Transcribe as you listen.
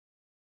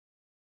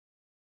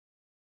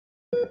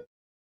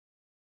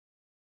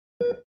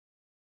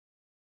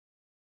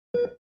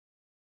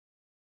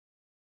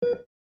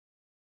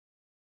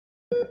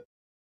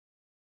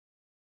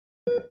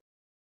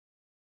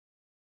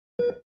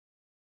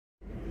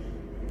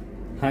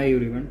Hi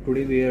everyone,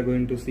 today we are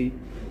going to see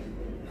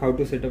how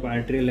to set up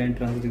arterial line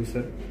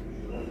transducer.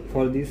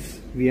 For this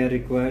we are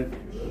required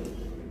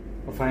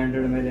a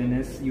 500 ml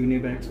NS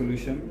unibag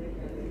solution,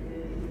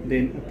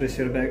 then a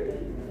pressure bag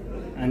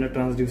and a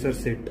transducer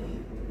set.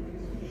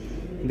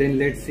 Then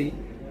let's see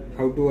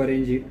how to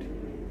arrange it.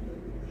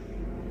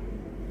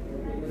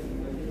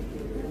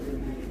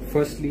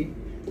 Firstly,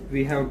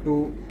 we have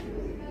to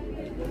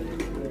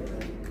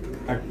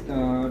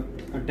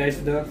attach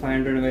the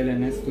 500 ml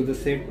NS to the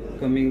set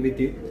coming with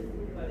it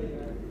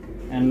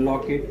and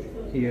lock it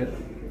here.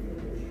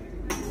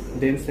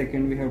 Then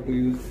second, we have to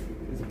use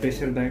the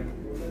pressure bag.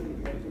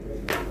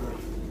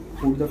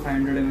 Put the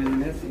 500 ml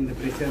NS in the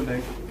pressure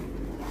bag,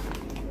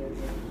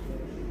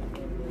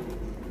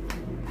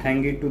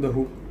 hang it to the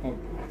hook up,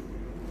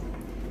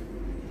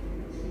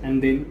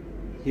 and then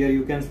here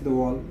you can see the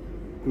wall.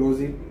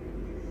 Close it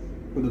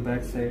to the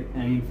back side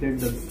and inflate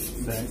the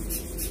bag.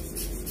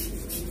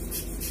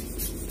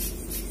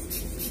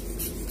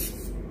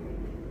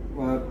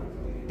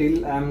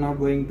 Till I am not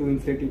going to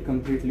inflate it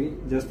completely,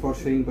 just for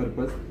showing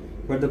purpose,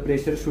 but the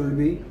pressure should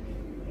be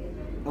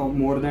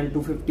more than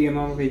 250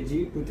 mm of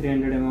Hg to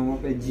 300 mm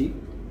of Hg,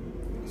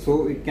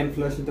 so it can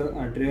flush the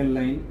arterial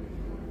line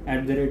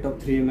at the rate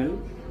of 3 ml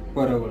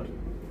per hour.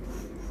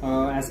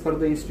 As per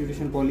the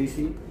institution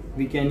policy,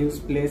 we can use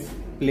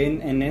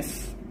plain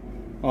NS,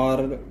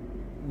 or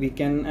we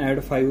can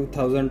add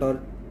 5000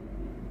 or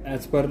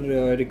as per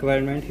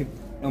requirement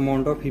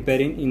amount of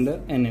heparin in the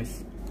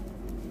NS.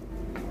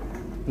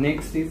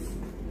 Next is,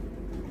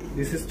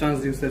 this is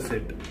transducer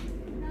set.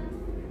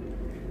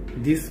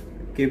 This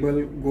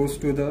cable goes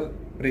to the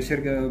pressure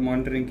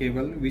monitoring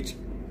cable which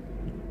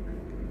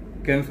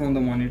came from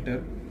the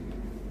monitor.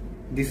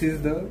 This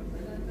is the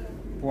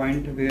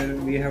point where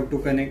we have to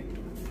connect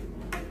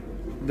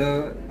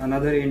the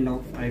another end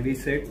of IV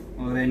set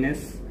or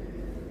NS.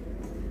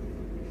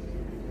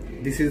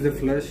 This is the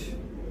flush.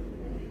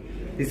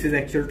 This is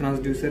actual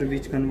transducer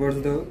which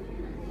converts the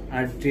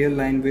arterial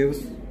line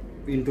waves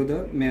into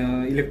the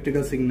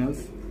electrical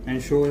signals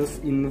and shows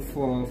in the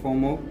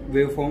form of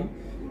waveform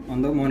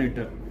on the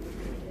monitor.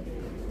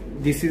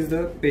 This is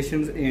the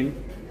patient's end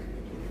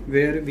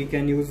where we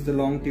can use the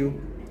long tube.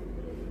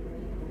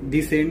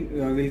 This end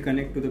will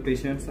connect to the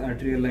patient's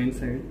arterial line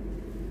side.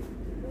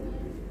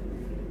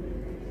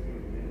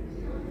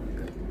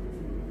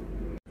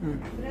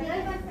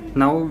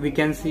 Now we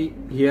can see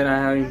here I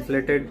have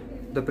inflated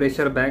the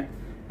pressure bag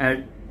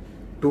at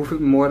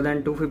more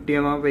than 250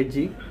 mm of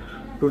Hg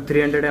to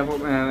 300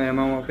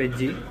 mm of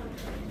Hg.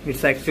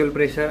 Its actual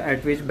pressure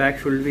at which bag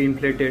should be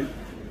inflated,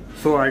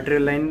 so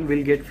arterial line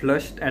will get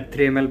flushed at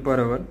 3 ml per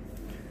hour.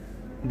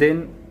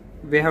 Then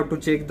we have to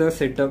check the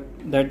setup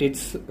that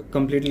it's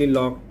completely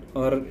locked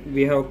or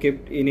we have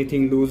kept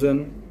anything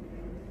loosened.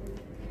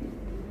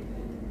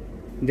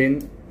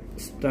 Then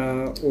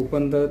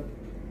open the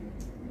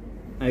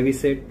IV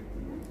set.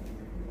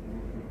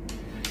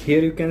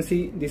 Here you can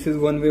see this is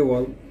one-way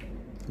valve.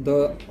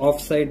 The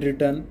off-side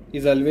return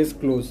is always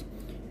closed.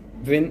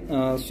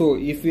 When so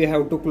if we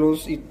have to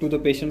close it to the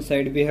patient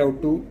side, we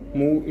have to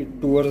move it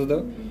towards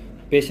the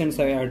patient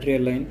side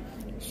arterial line.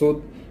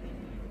 So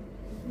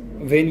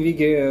when we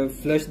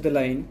flush the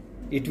line,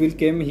 it will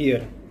come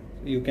here.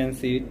 You can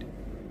see it.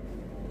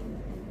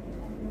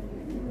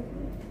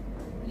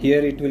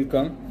 Here it will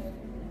come.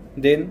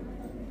 Then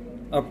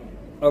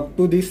up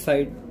to this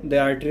side, the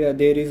artery,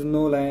 there is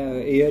no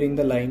air in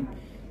the line,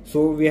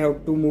 so we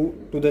have to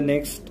move to the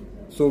next.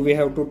 So we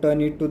have to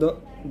turn it to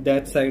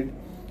that side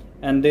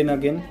and then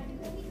again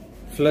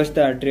flush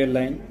the arterial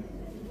line.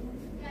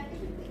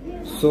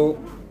 So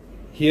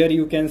here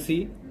you can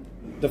see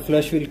the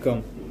flush will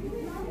come.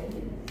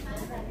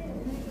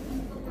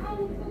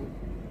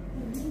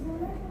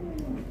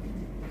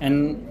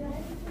 And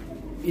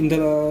in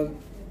the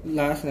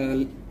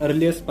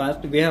earliest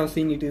part we have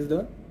seen it is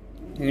the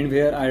end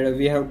where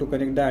we have to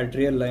connect the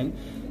arterial line.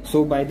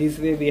 So by this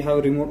way we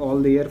have removed all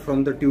the air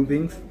from the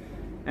tubings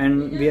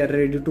and we are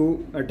ready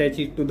to attach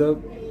it to the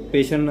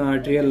patient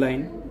arterial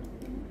line.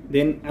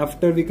 Then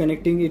after we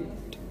connecting it,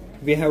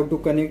 we have to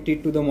connect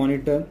it to the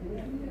monitor.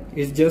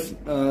 It's just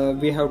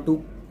we have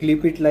to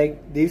clip it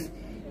like this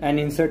and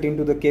insert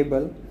into the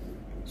cable,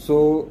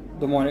 so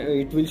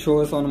it will show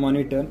us on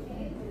monitor.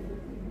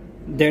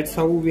 That's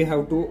how we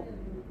have to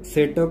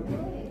set up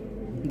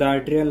the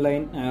arterial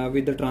line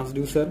with the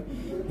transducer.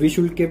 We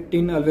should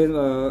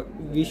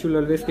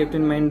always keep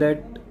in mind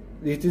that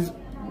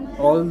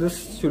all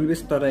this should be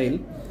sterile.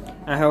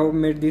 I have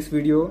made this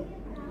video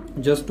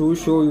just to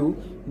show you,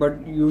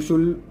 but you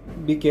should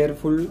be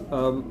careful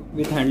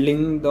with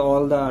handling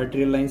all the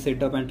arterial line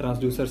setup and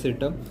transducer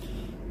setup.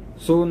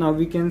 So now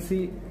we can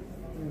see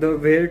the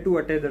where to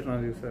attach the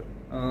transducer.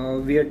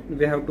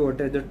 We have to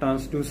attach the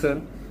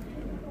transducer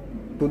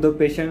to the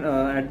patient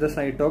at the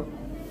site of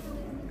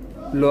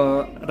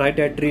right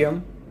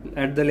atrium,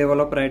 at the level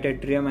of right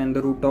atrium and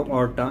the root of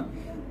aorta,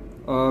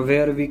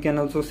 where we can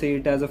also see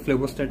it as a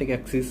phlebistostatic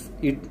axis.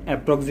 It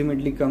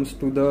approximately comes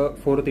to the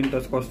fourth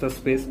intercostal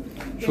space,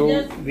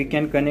 so we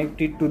can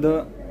connect it to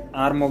the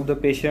arm of the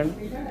patient,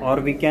 or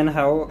we can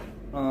have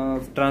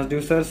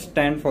transducer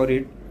stand for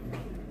it.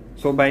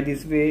 So by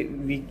this way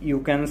you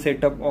can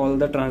set up all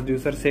the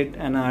transducer set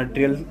and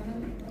arterial.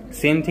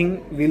 Same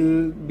thing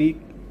will be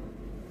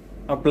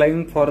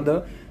applying for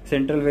the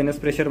central venous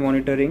pressure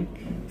monitoring.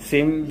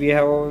 Same, we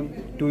have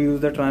to use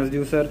the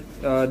transducer.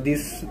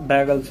 This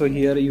bag also,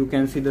 here you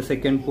can see the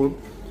second port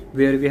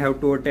where we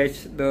have to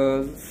attach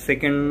the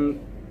second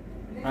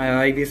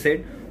IV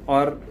set,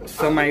 or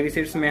some IV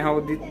sets may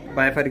have the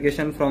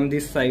bifurcation from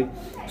this side,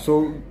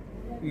 so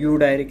you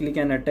directly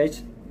can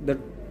attach the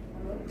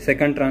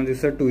second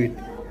transducer to it.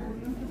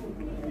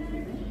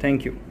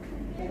 Thank you.